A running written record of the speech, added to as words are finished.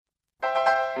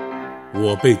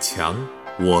我被强，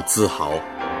我自豪。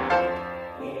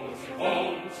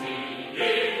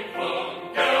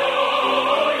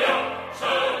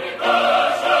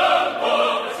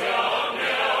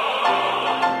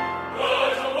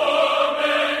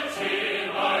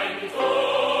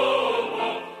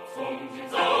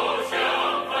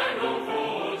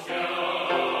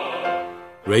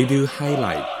Radio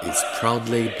HiLight is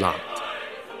proudly black。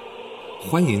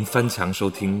 欢迎翻墙收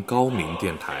听高明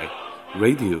电台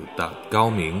radio.高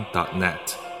明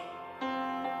.net。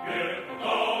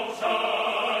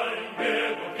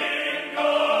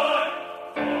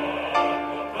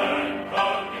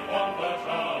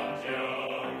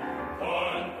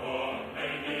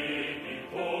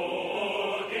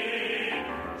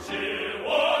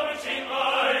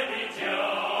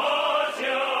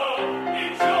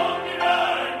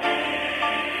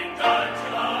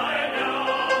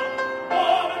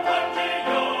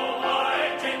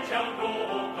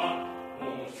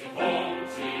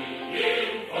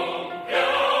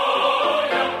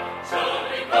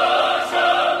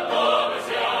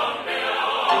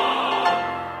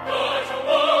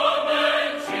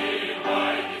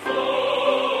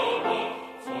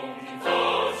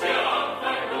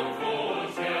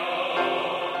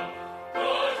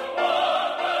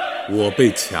 我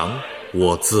被强，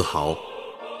我自豪。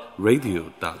radio.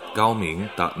高明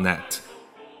.net